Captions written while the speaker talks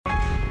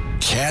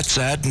Cats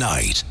at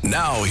Night.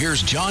 Now,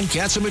 here's John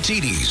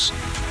Catsimatidis.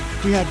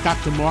 We have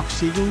Dr. Marc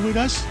Siegel with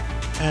us,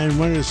 and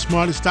one of the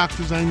smartest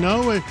doctors I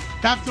know.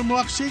 Dr.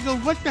 Marc Siegel,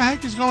 what the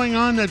heck is going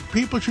on that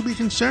people should be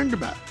concerned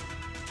about?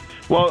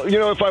 Well,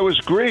 if I was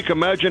Greek,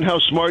 imagine how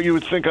smart you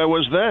would think I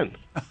was then.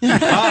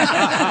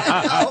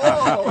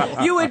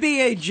 You would be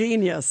a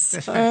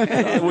genius.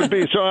 I would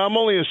be. So I'm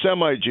only a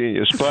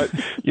semi-genius, but,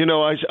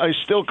 I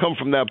still come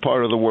from that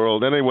part of the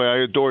world. Anyway,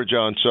 I adore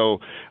John, so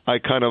I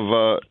kind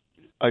of...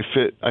 I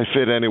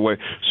fit anyway.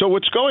 So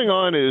what's going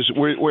on is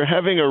we're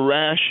having a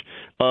rash,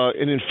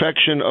 an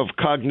infection of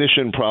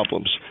cognition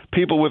problems.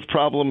 People with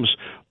problems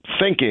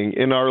thinking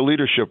in our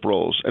leadership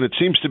roles, and it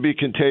seems to be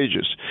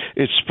contagious.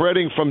 It's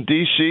spreading from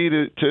D.C.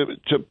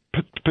 to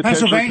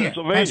potentially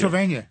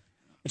Pennsylvania.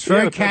 It's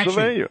very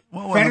catchy.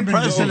 Well, when the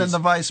president and the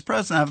vice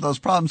president have those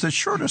problems, it's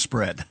sure to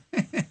spread.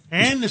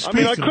 And the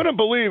speaker. I couldn't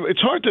believe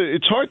it's hard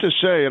to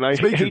say, and I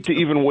hate to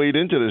even wade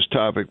into this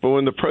topic. But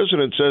when the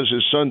president says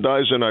his son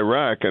dies in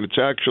Iraq, and it's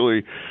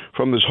actually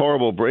from this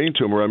horrible brain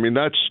tumor,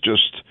 that's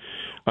just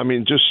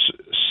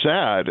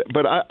sad.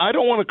 But I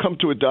don't want to come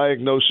to a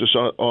diagnosis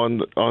on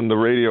the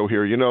radio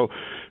here.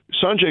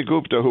 Sanjay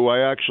Gupta, who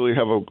I actually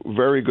have a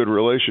very good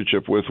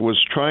relationship with, was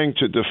trying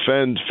to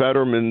defend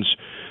Fetterman's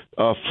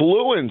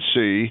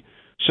fluency,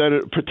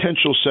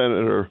 potential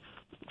senator,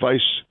 vice,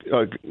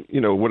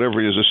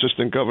 whatever he is,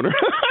 assistant governor.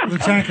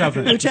 Lieutenant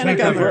governor. Lieutenant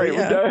governor,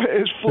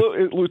 yeah.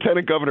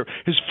 Lieutenant governor.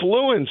 His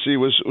fluency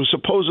was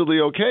supposedly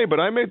okay, but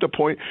I made the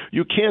point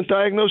you can't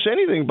diagnose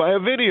anything by a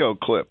video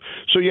clip.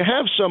 So you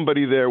have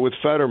somebody there with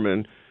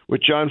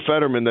John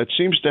Fetterman, that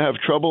seems to have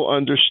trouble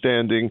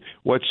understanding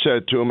what's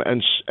said to him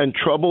and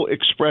trouble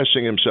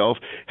expressing himself.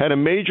 Had a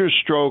major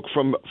stroke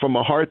from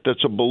a heart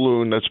that's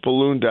ballooned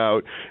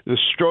out.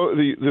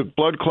 The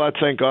blood clot,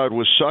 thank God,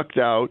 was sucked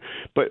out.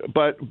 But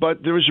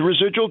there was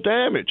residual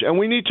damage, and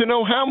we need to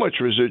know how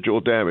much residual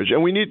damage,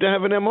 and we need to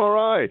have an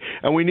MRI,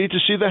 and we need to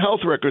see the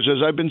health records,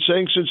 as I've been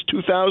saying since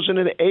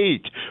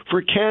 2008,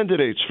 for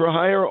candidates for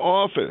higher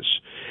office.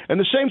 And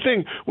the same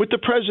thing with the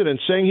president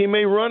saying he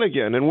may run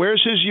again. And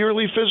where's his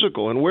yearly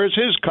physical? And where's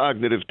his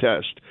cognitive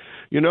test?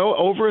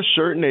 Over a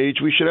certain age,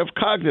 we should have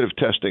cognitive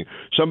testing.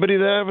 Somebody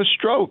that have a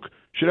stroke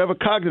should have a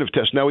cognitive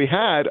test. Now, he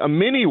had a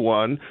mini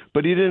one,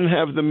 but he didn't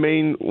have the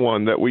main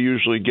one that we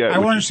usually get. I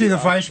want to see the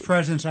vice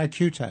president's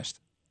IQ test.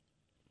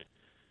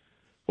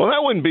 Well,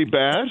 that wouldn't be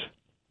bad.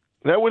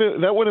 That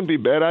wouldn't be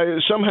bad.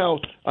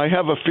 I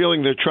have a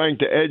feeling they're trying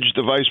to edge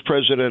the vice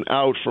president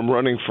out from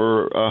running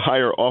for a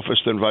higher office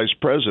than vice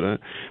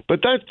president.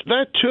 But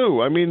that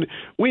too.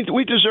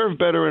 We deserve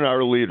better in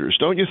our leaders,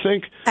 don't you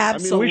think?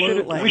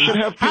 Absolutely. We should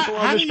have people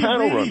on this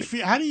panel running.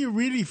 How do you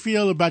really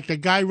feel about the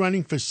guy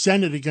running for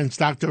Senate against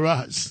Dr.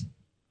 Oz?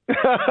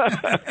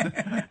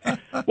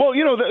 Well,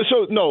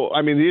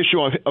 the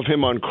issue of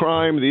him on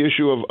crime, the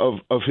issue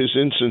of his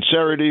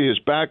insincerity, his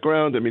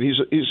background.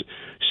 He's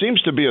seems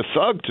to be a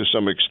thug to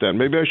some extent.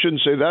 Maybe I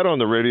shouldn't say that on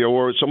the radio,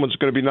 or someone's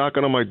going to be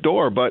knocking on my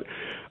door. But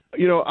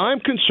I'm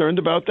concerned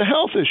about the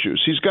health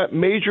issues. He's got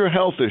major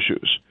health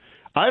issues.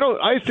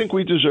 I think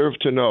we deserve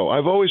to know.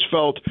 I've always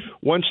felt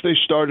once they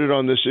started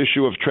on this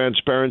issue of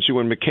transparency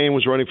when McCain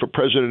was running for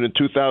president in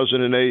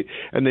 2008,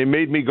 and they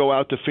made me go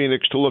out to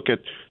Phoenix to look at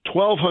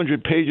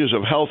 1,200 pages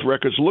of health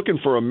records looking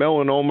for a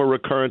melanoma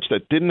recurrence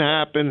that didn't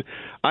happen,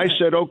 I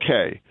said,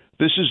 okay,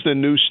 this is the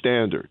new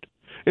standard.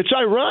 It's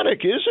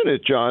ironic, isn't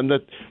it, John,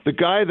 that the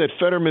guy that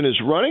Fetterman is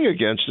running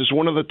against is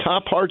one of the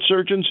top heart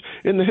surgeons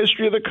in the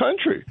history of the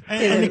country.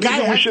 And the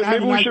guy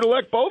maybe we should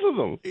elect both of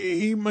them.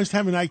 He must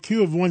have an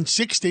IQ of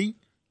 160.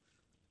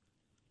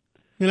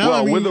 With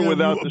or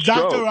without the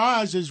stroke. Dr.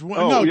 Oz is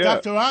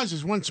Dr. Oz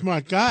is one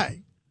smart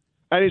guy.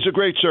 And he's a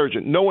great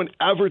surgeon. No one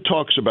ever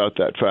talks about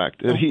that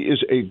fact, that he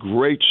is a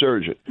great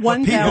surgeon.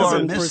 What people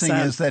are missing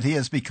is that he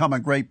has become a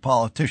great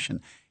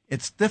politician.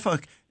 It's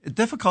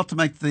difficult to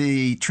make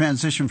the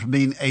transition from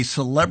being a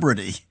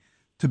celebrity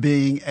to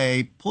being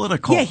a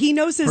political person. Yeah, he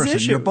knows his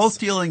issues. You're both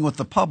dealing with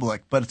the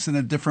public, but it's in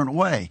a different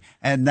way.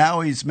 And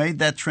now he's made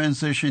that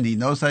transition. He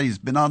knows that. He's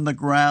been on the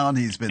ground.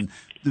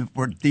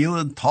 We're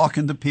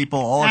talking to people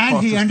all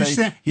across the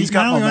state. He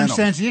not only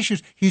understands the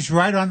issues, he's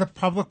right on the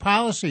public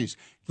policies.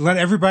 Let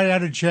everybody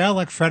out of jail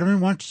like Fetterman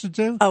wants to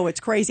do. Oh, it's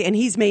crazy. And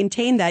he's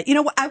maintained that.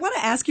 I want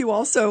to ask you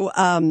also,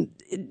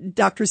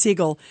 Dr.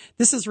 Siegel,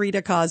 this is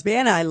Rita Cosby,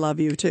 and I love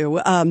you too.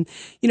 I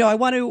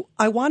want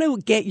to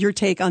get your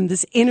take on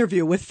this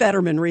interview with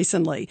Fetterman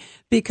recently,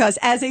 because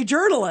as a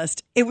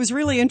journalist, it was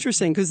really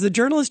interesting because the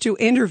journalist who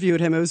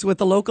interviewed him, it was with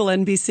the local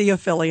NBC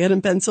affiliate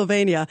in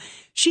Pennsylvania.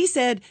 She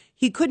said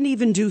he couldn't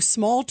even do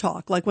small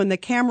talk, like when the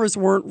cameras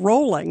weren't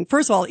rolling.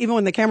 First of all, even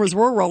when the cameras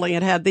were rolling,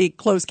 it had the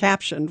closed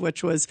captioned,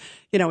 which was,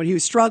 and he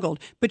struggled.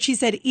 But she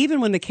said even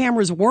when the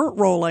cameras weren't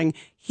rolling,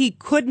 he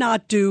could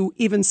not do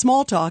even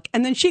small talk.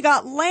 And then she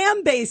got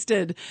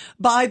lambasted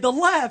by the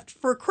left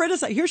for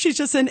criticizing. Here she's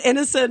just an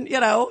innocent,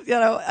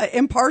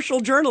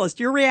 impartial journalist.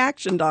 Your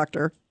reaction,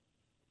 Doctor?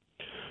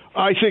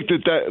 I think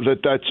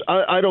that's.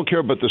 I don't care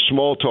about the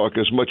small talk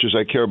as much as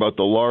I care about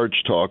the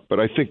large talk, but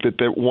I think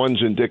that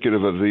one's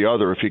indicative of the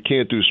other. If you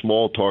can't do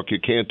small talk, you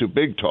can't do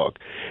big talk.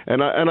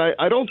 And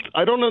I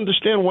don't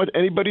understand what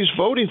anybody's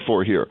voting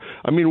for here.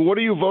 I mean, what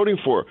are you voting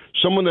for?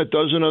 Someone that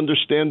doesn't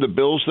understand the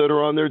bills that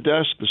are on their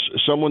desk?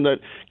 Someone that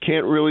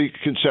can't really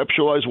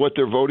conceptualize what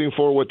they're voting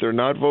for, what they're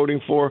not voting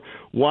for?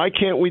 Why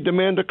can't we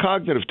demand a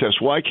cognitive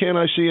test? Why can't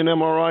I see an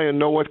MRI and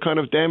know what kind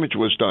of damage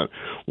was done?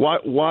 Why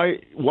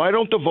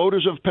don't the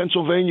voters of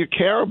Pennsylvania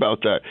care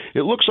about that?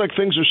 It looks like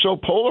things are so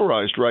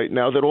polarized right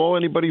now that all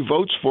anybody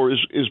votes for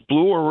is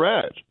blue or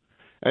red.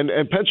 And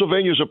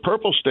Pennsylvania is a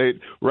purple state,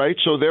 right?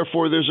 So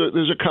therefore, there's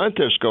a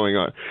contest going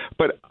on.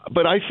 But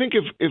I think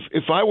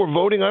if I were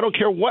voting, I don't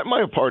care what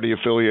my party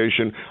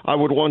affiliation, I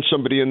would want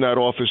somebody in that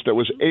office that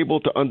was able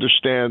to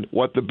understand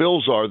what the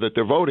bills are that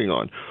they're voting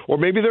on. Or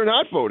maybe they're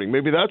not voting.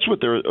 Maybe that's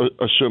what they're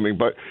assuming.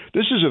 But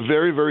this is a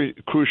very, very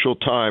crucial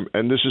time,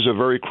 and this is a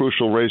very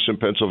crucial race in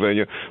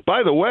Pennsylvania.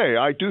 By the way,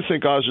 I do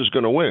think Oz is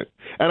going to win.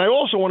 And I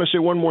also want to say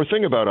one more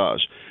thing about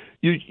Oz.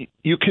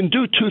 You can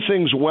do two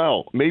things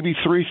well, maybe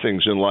three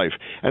things in life.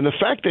 And the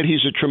fact that he's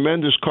a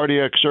tremendous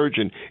cardiac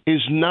surgeon is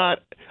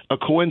not a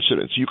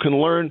coincidence. You can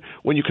learn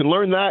when you can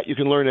learn that, you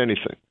can learn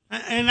anything.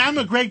 And I'm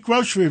a great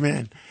grocery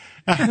man.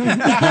 And a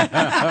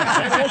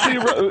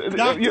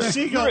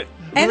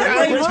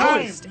great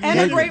host. And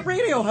a great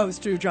radio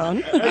host, too, John.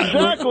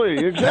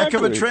 Exactly. Heck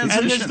of a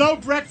transition. And there's no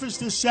breakfast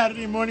this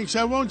Saturday morning,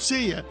 so I won't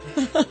see you.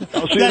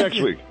 I'll see you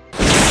next week.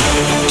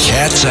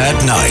 Cats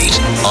at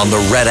Night on the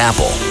Red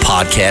Apple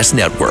Podcast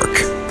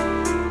Network.